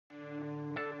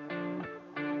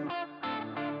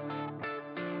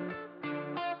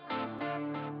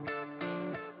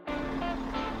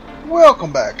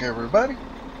Welcome back, everybody.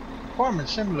 Farming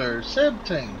Simulator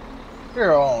 17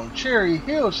 here on Cherry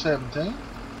Hill 17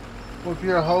 with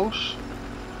your host,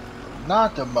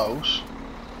 not the most.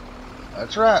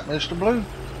 That's right, Mr. Blue,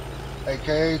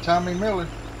 aka Tommy Miller.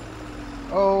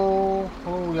 Oh,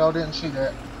 y'all didn't see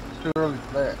that. It's too early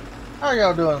for that. How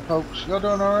y'all doing, folks? Y'all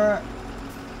doing alright?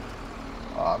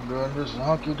 I'm doing just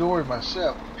hunky-dory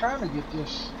myself. I'm trying to get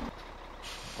this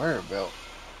conveyor belt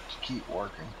to keep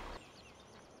working.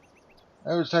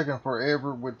 It was taking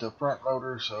forever with the front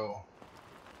loader, so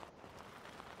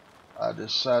I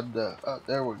decided to,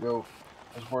 there we go.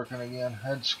 It's working again.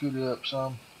 Had to scoot it up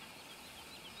some.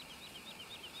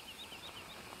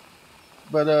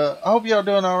 But I hope y'all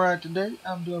doing alright today.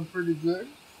 I'm doing pretty good.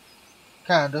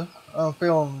 Kinda. I'm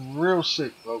feeling real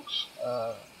sick, folks.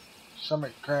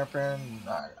 Stomach cramping.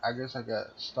 I guess I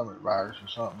got stomach virus or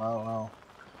something. I don't know.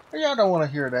 But y'all don't want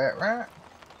to hear that, right?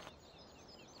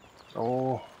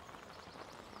 Oh.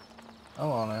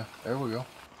 Hold on now. There we go.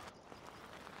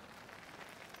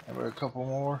 Maybe a couple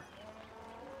more.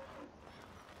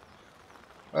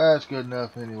 Well, that's good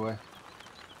enough anyway.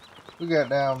 We got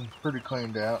down pretty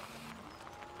cleaned out.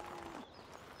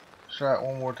 Try it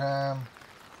one more time.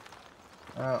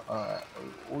 Alright,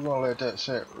 we're gonna let that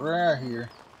set right here.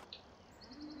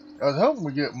 I was hoping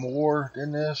we get more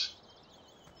than this.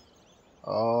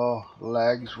 Oh,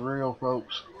 lag is real,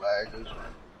 folks. Lag is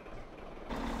real.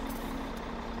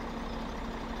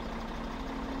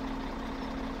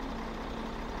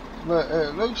 But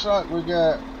it looks like we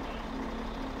got,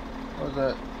 what was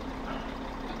that?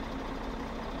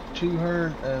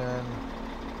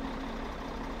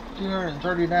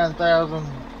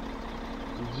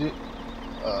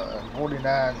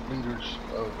 239,049 liters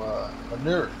of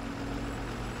manure.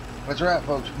 That's right,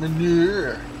 folks,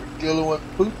 manure. We're dealing with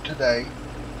poop today.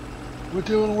 We're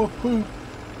dealing with poop.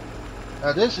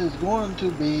 Now this is going to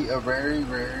be a very,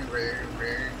 very, very,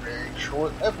 very, very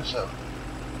short episode.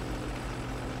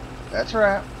 That's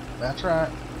right. That's right.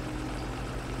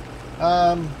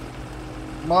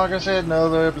 Like I said in the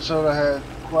other episode, I had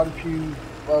quite a few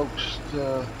folks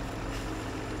to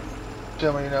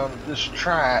tell me, just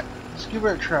try it. Just give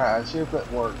it a try, see if it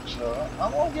works. So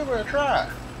I'm gonna give it a try.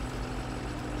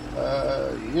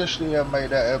 Yesterday I made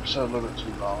that episode a little bit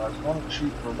too long. I was going to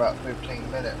shoot for about 15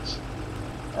 minutes.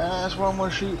 And that's what I'm going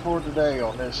to shoot for today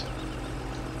on this.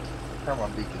 Turn my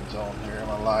beacons on here,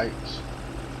 my lights.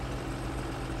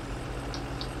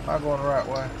 Am I going the right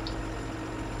way?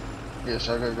 Yes,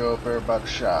 I gotta go up there by the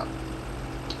shop.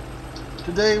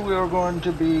 Today we are going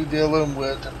to be dealing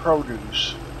with the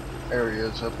produce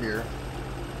areas up here.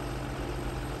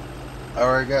 I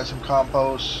already got some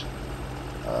compost.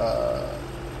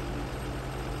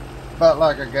 About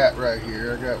like I got right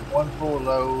here. I got one full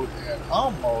load and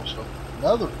almost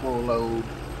another full load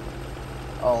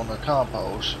on the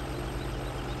compost.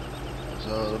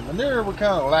 So the manure we're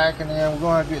kind of lacking in. We're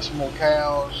going to get some more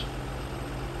cows.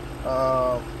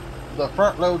 The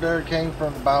front load there came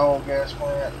from the biogas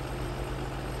plant.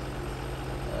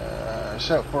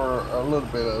 Except for a little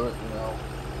bit of it,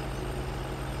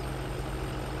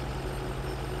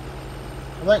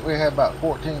 I think we had about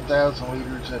 14,000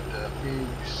 liters at the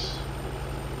pigs.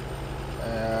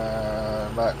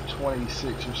 About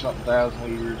 26 or something thousand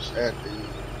liters at the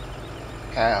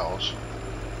cows.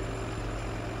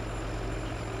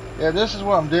 Yeah, this is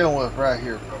what I'm dealing with right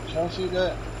here, folks. Y'all see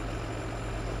that?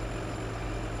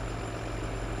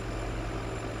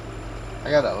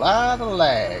 I got a lot of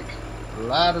lag.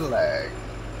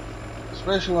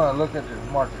 Especially when I look at the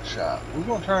market shop. We're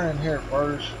going to turn in here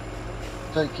first.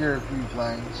 Take care of a few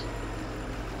things.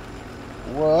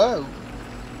 Whoa.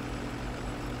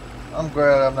 I'm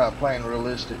glad I'm not playing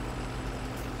realistic.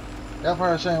 Y'all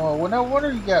probably saying, well, no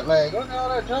wonder you got lag. Look at all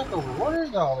that junk over. What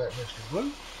is all that, Mr.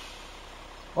 Blue?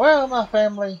 Well, my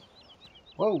family.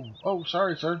 Whoa. Oh,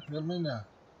 sorry, sir. Didn't mean to.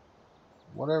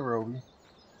 Whatever, Obi.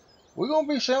 We're going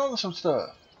to be selling some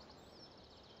stuff.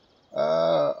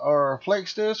 Our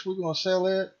flakes disc, we're going to sell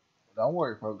it. Don't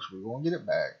worry, folks. We're going to get it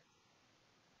back.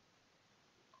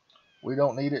 We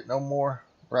don't need it no more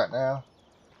right now.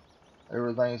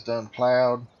 Everything's done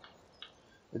plowed.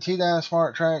 The T9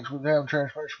 Smart Tranks, we're having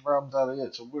transmission problems out of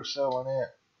it, so we're selling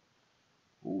it.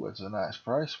 Ooh, that's a nice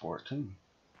price for it, too.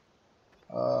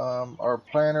 Our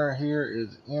planter here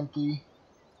is empty.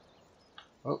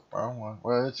 Oh, wrong one.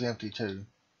 Well, it's empty, too.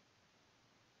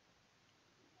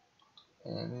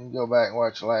 And you go back and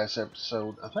watch the last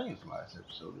episode. I think it's the last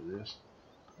episode of this.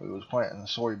 We was planting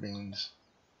soybeans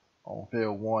on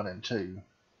field 1 and 2.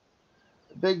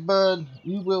 Big Bud,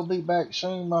 you will be back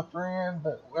soon, my friend,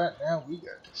 but right now we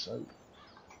got to sow.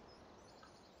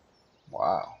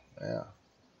 Wow, yeah.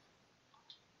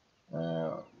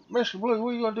 Mr. Blue,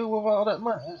 what are you gonna do with all that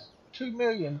money? It's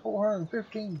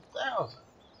 2,415,000.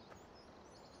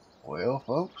 Well,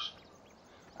 folks,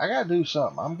 I gotta do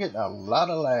something. I'm getting a lot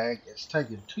of lag. It's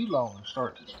taking too long to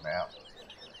start this map.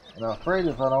 And I'm afraid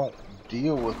if I don't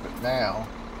deal with it now,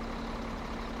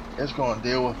 it's gonna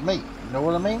deal with me. You know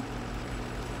what I mean?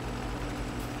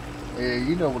 Yeah,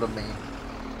 you know what I mean.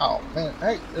 Oh, man.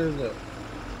 Hey, there's a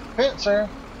fence there.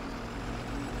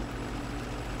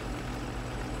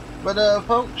 But,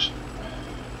 folks.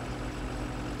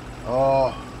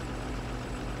 Oh.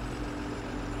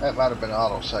 That might have been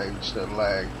autosave instead of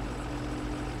lag.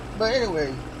 But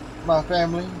anyway, my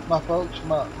family, my folks,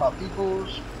 my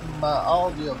peoples, my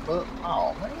all the above.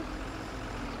 Oh, man.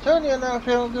 Telling you, I'm not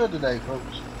feeling good today,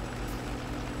 folks.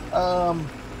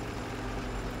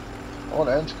 Oh,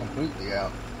 that's completely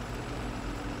out.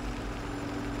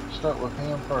 Start with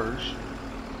him first.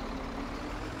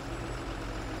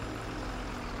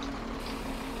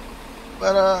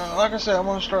 But like I said, I'm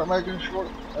gonna start making short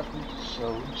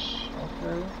episodes.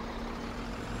 Okay.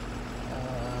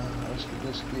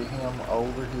 Let's get him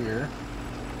over here.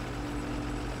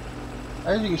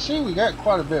 As you can see, we got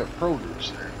quite a bit of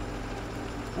produce there.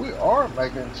 We are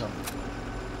making some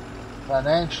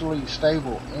financially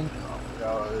stable income,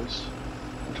 because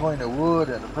between the wood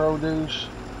and the produce,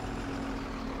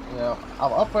 you know,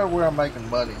 I'm up there where I'm making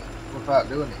money without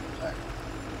doing anything.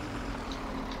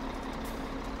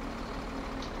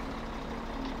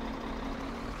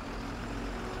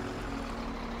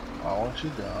 I want you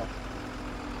down.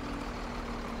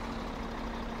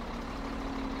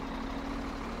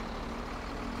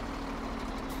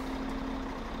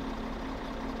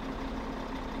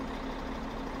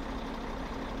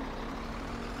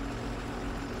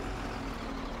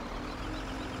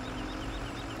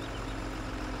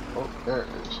 Oh, there it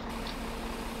is.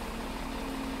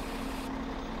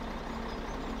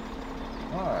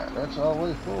 Alright, that's all the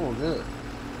way full. Good.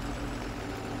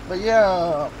 But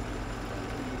yeah,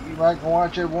 you might can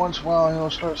watch every once in a while and you'll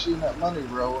start seeing that money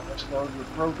roll, and let's go to the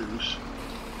produce.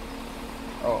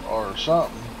 Or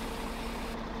something.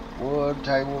 Wood,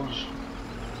 tables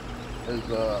is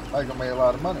making me a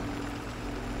lot of money.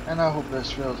 And I hope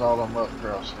this fills all them up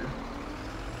across here.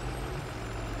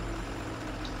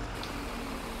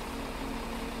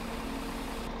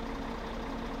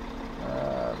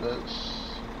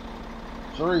 That's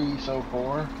 3 so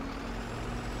far.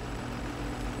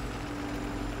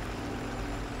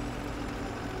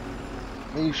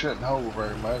 These shouldn't hold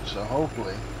very much, so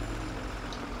hopefully.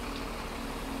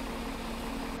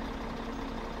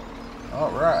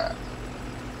 Alright.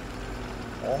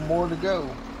 One more to go.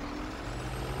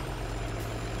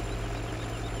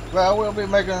 Well, I will be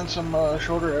making some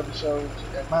shorter episodes.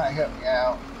 It might help me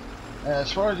out. And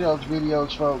as far as y'all's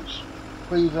videos, folks,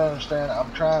 please understand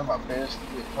I'm trying my best to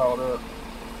get caught up.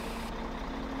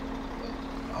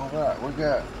 Alright, we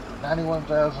got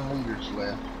 91,000 liters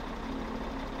left.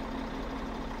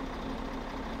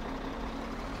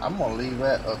 I'm going to leave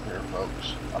that up here,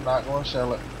 folks. I'm not going to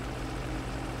sell it.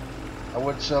 I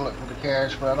would sell it for the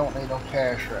cash, but I don't need no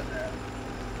cash right now.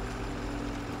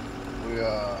 We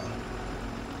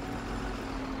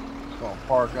just going to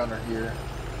park under here.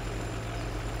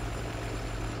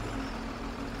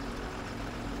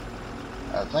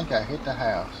 I think I hit the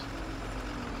house.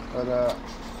 But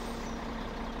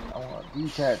I want to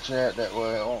detach that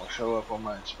way it won't show up on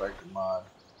my inspector mod.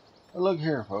 But look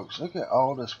here, folks. Look at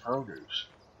all this produce.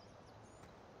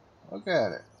 Look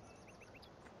at it.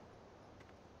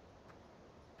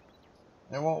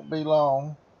 It won't be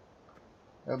long.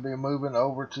 They'll be moving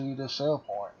over to the sell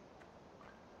point.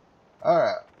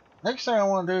 Alright. Next thing I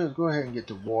want to do is go ahead and get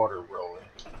the water rolling.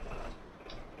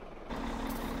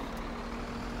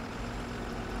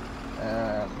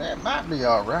 And that might be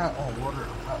alright on water.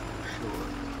 I'm not sure.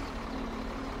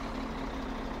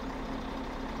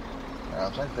 I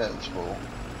think that's full.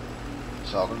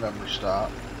 Saw the number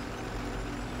stop.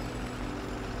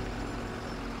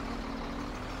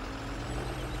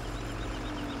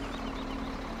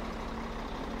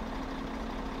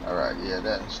 Alright, yeah,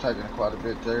 that's taking quite a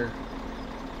bit there.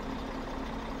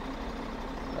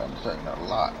 That's taking a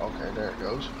lot. Okay, there it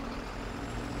goes.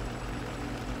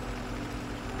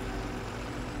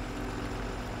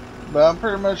 But I'm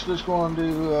pretty much just going to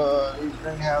do these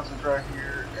greenhouses right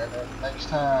here, and then next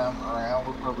time around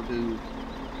we'll probably do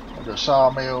the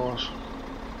sawmills.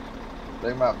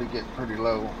 They might be getting pretty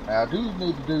low. Now I do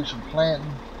need to do some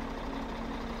planting.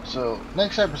 So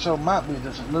next episode might be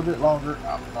just a little bit longer.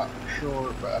 I'm not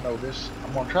sure, but I know this.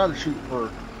 I'm gonna try to shoot for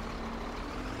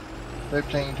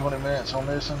 15-20 minutes on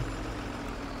this one.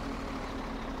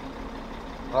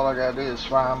 All I gotta do is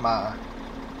find my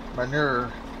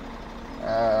manure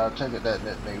I take it that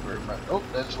didn't need very much. Oh,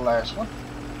 that's the last one.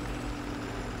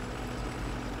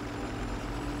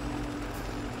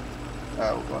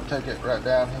 We're going to take it right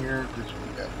down here because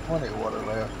we got plenty of water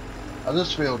left. I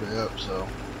just filled it up, so.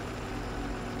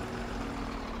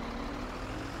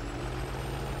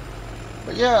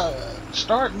 But yeah,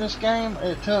 starting this game,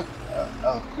 it took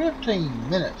 15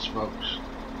 minutes, folks.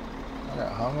 I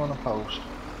got hung on a post.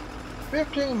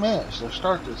 15 minutes to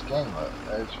start this game up.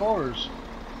 As far as,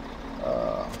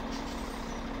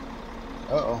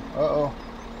 uh-oh.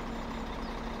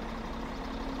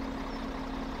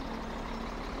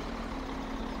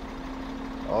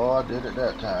 Oh, I did it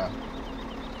that time.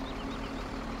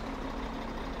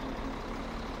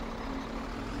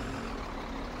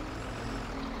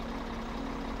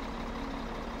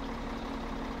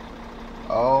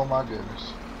 Oh my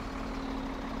goodness.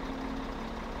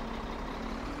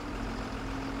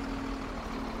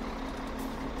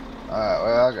 Alright,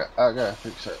 well I gotta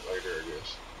fix that later, I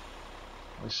guess.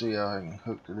 Let's see how I can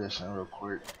hook to this in real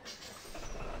quick.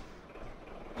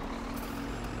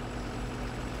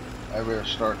 I better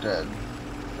start that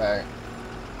back.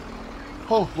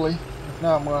 Hopefully. If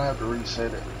not, I'm gonna have to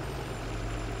reset it.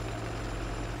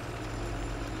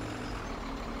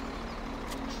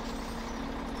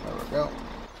 There we go.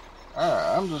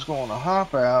 Alright, I'm just gonna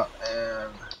hop out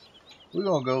and we're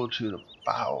gonna go to the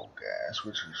biogas,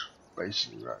 which is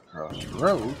basically right across the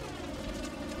road.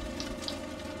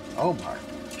 Oh my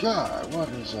god, what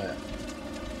is that?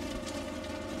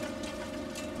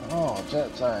 Oh, it's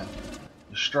that thing.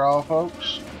 The straw,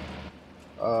 folks.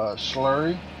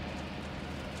 Slurry.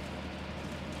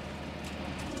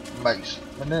 Makes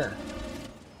manure.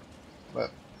 But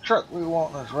the truck we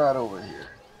want is right over here.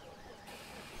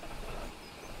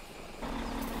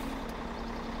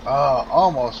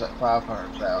 Almost at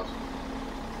 500,000.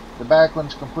 The back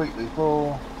one's completely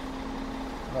full.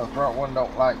 The front one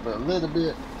don't like but a little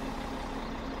bit.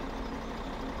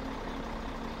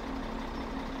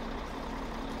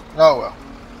 Oh well.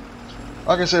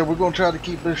 Like I said, we're going to try to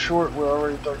keep this short. We're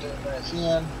already 13 minutes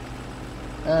in.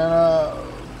 And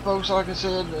folks, like I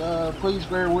said, please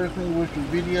bear with me with your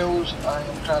videos. I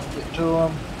am trying to get to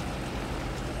them.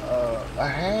 I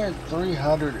had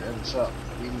 300 and something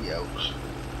videos.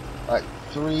 Like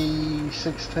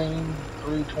 316,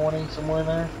 320, somewhere in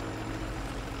there.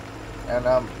 And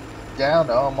I'm down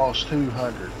to almost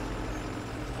 200.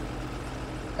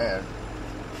 And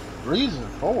reason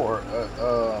for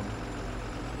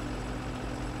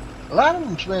a lot of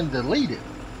them's been deleted.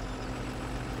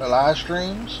 The live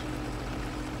streams,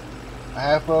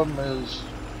 half of them is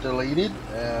deleted,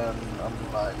 and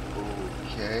I'm like,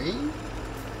 okay.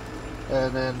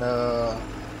 And then a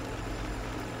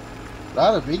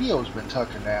lot of videos been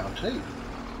taken down too.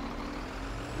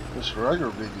 Just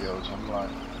regular videos. I'm like,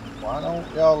 why don't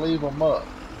y'all leave them up?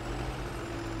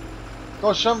 Of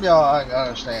course, some of y'all I can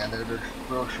understand. They're just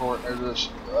real short. They're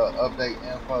just update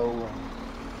info, and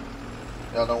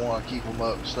y'all don't want to keep them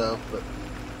up and stuff. But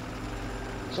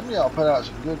some of y'all put out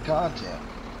some good content.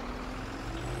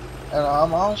 And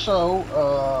I'm also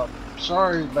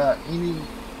sorry about any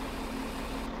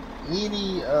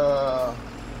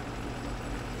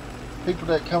people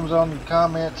that comes on and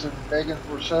comments and begging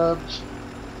for subs.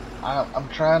 I'm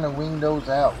trying to wean those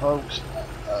out, folks.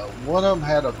 One of them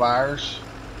had a virus,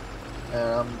 and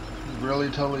I'm really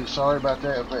totally sorry about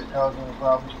that if it caused any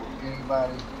problems with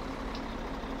anybody.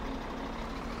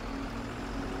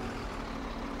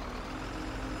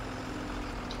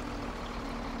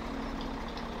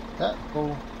 That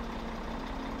full.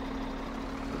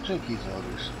 We'll check these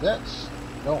others. That's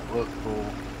don't look full.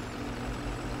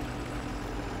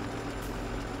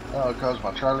 Oh, because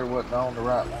my trailer wasn't on the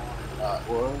right one.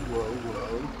 Whoa.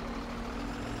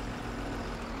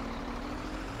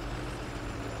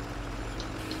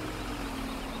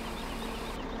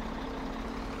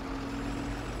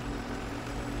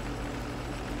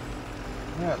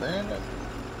 Yeah, they ain't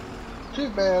too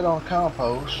bad on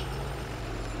compost.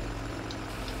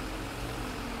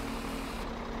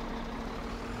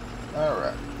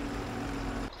 Alright.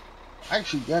 I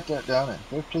actually got that done in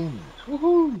 15 minutes.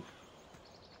 Woohoo!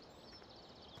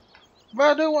 But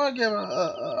I do want to give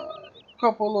a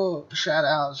couple of shout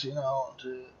outs, you know,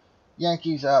 to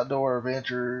Yankees Outdoor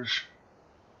Adventures.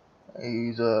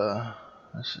 He's,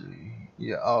 let's see,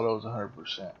 yeah, all those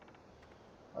 100%.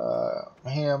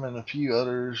 Him and a few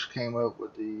others came up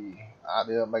with the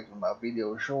idea of making my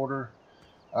videos shorter.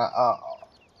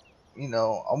 You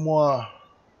know, I'm gonna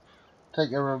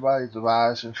take everybody's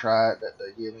advice and try it that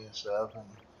they give me and stuff,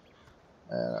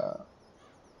 and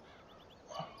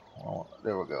well,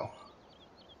 there we go.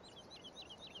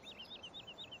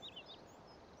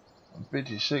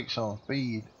 56 on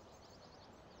feed.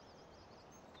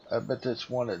 I bet that's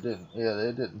one that didn't. Yeah,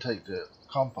 they didn't take the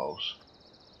compost.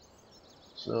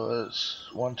 So it's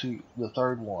the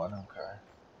third one. Okay.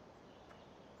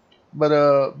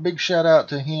 But big shout out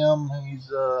to him. He's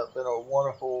been a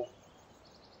wonderful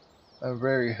and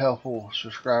very helpful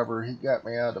subscriber. He got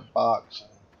me out of the box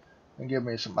and give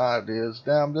me some ideas.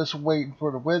 Now I'm just waiting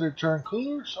for the weather to turn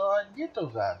cooler so I can get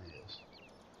those ideas.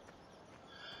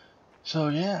 So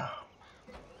yeah.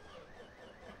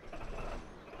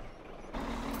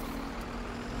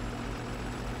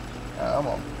 I'm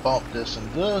gonna bump this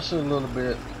in just a little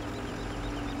bit.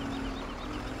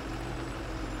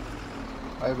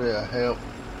 Maybe it'll help.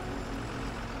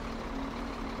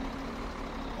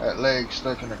 That leg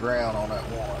stuck in the ground on that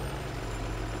one.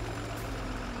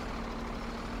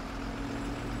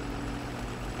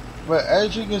 But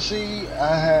as you can see,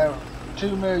 I have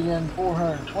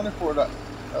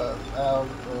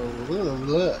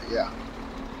 2,424,000. Yeah,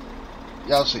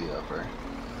 y'all see it up there.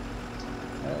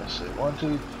 Let's see, 1,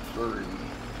 2, 3.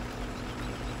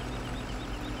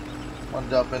 I'm gonna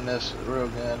dump in this real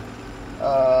good.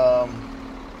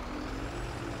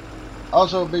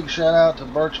 Also, a big shout out to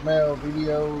BurchMell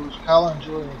videos, Collin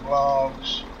Julian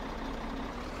vlogs.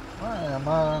 Why am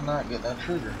I not getting that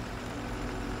trigger?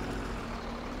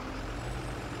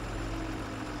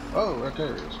 Oh, right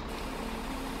there it is.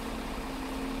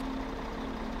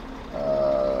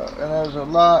 And there's a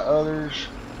lot others.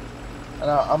 And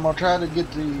I'm going to try to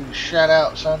get the shout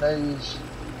out Sundays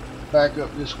back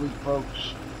up this week,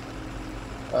 folks.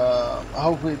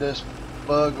 Hopefully this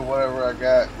bug or whatever I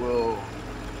got will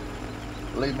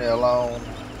leave me alone.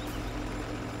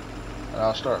 And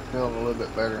I'll start feeling a little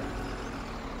bit better.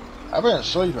 I've been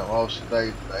sleeping most of the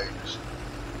day today. Just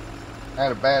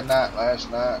had a bad night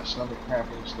last night, stomach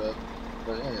cramping and stuff.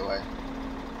 But anyway,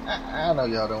 I know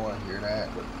y'all don't want to hear that,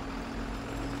 but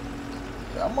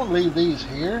I'm gonna leave these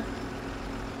here.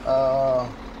 I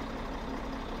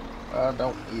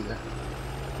don't either.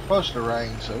 It's supposed to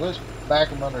rain, so let's back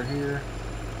them under here.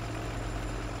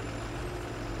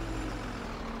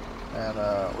 And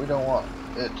we don't want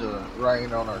it to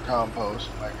rain on our compost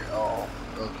and make it all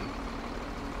ugly.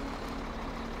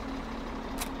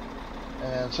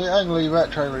 And see, I can leave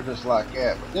that trailer just like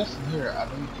that, but this in here I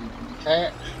need to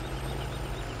detach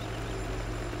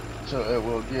so it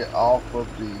will get off of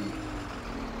the,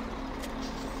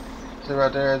 see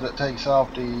right there as it takes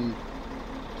off the,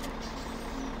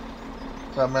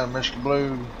 so I'm in a Mr.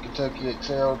 Blue Kentucky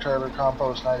XL trailer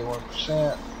compost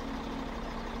 91%,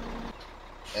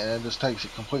 and it just takes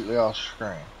it completely off the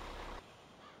screen.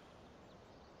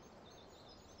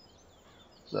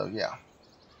 So yeah.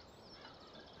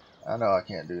 I know I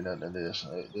can't do nothing to this.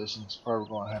 This is probably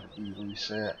going to have to be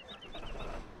reset.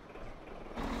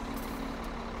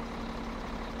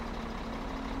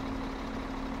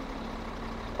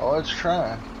 Oh, it's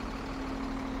trying.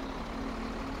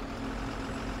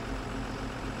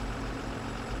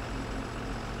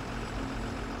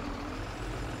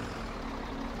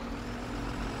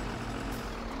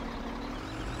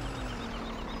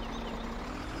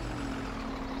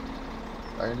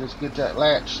 I can just get that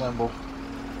latch symbol.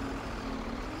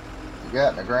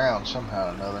 Got in the ground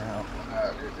somehow or another. I don't know how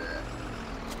I did that.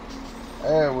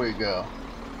 There we go.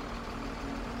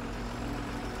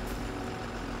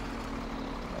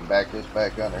 And back this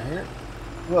back under here.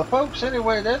 Well, folks,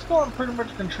 anyway, that's going to pretty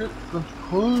much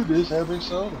conclude this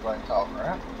episode, if I can talk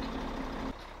right.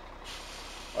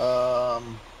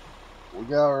 We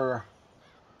got our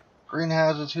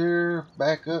greenhouses here,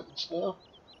 back up and stuff.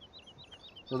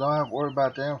 So don't have to worry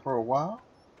about them for a while.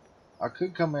 I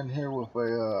could come in here with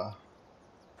a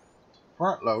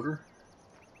front loader,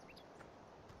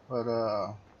 but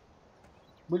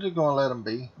we're just gonna let them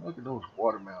be. Look at those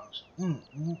watermelons. I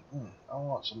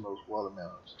want some of those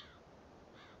watermelons.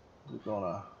 We're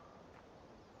gonna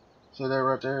see that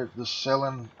right there, just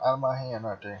selling out of my hand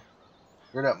right there.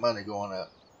 Hear that money going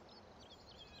up.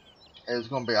 It's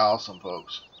gonna be awesome,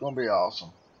 folks. It's gonna be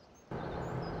awesome.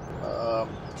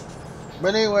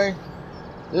 But anyway,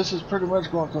 this is pretty much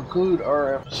going to conclude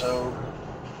our episode.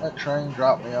 That train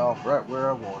dropped me off right where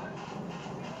I wanted.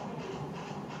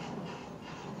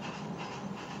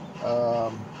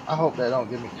 I hope they don't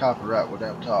give me copyright with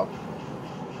them talking.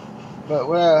 But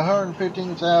we're at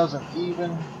 115,000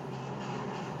 even.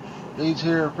 These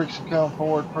here are fixing to come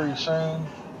forward pretty soon.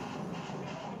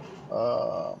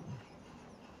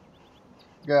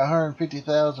 Got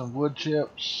 150,000 wood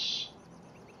chips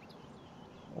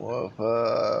with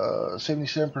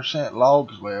 77%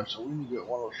 logs left, so we need to get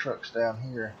one of those trucks down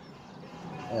here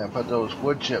and put those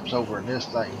wood chips over in this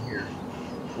thing here.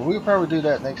 But we'll probably do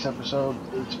that next episode,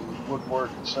 do some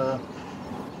woodwork and stuff.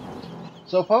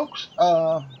 So folks,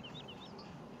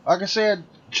 like I said,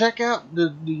 check out the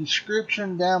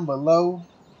description down below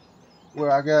where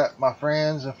I got my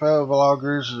friends and fellow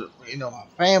vloggers, you know, my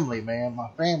family, man, my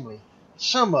family.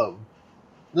 Some of them.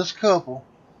 This couple.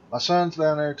 My son's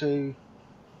down there too.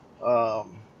 I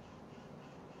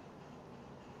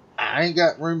ain't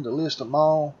got room to list them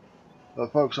all.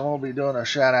 But folks, I'm going to be doing a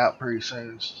shout out pretty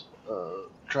soon.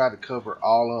 Try to cover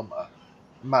all of them.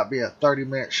 It might be a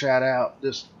 30-minute shout out.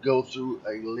 Just go through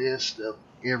a list of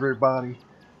everybody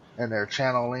and their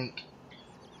channel link.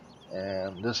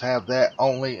 And just have that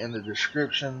only in the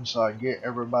description so I get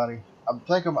everybody. I'm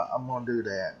thinking I'm going to do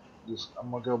that.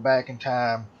 I'm going to go back in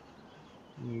time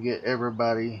and get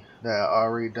everybody that I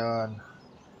already done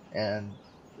and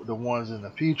the ones in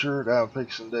the future that I'm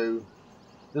fixing to do.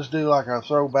 Just do like a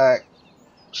throwback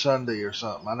Sunday or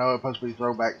something. I know it's supposed to be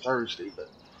throwback Thursday, but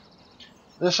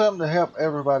there's something to help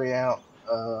everybody out.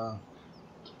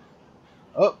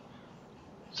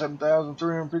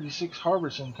 7,356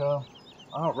 harvest income.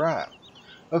 Alright.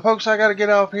 But folks, I gotta get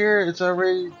off here. It's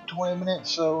already 20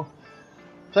 minutes, so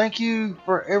thank you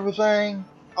for everything.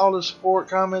 All the support,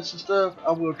 comments, and stuff.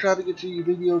 I will try to get to your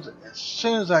videos as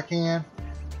soon as I can.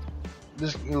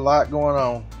 Just a lot going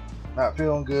on. Not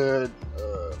feeling good.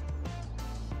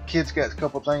 Kids got a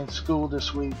couple things at school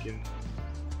this week,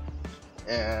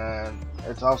 and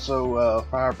it's also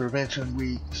fire prevention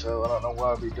week, so I don't know what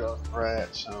I'll be doing for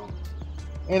that. So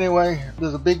anyway,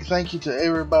 there's a big thank you to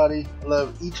everybody. I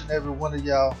love each and every one of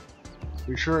y'all.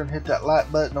 Be sure and hit that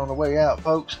like button on the way out,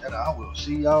 folks, and I will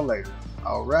see y'all later.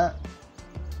 Alright,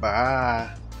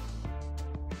 bye.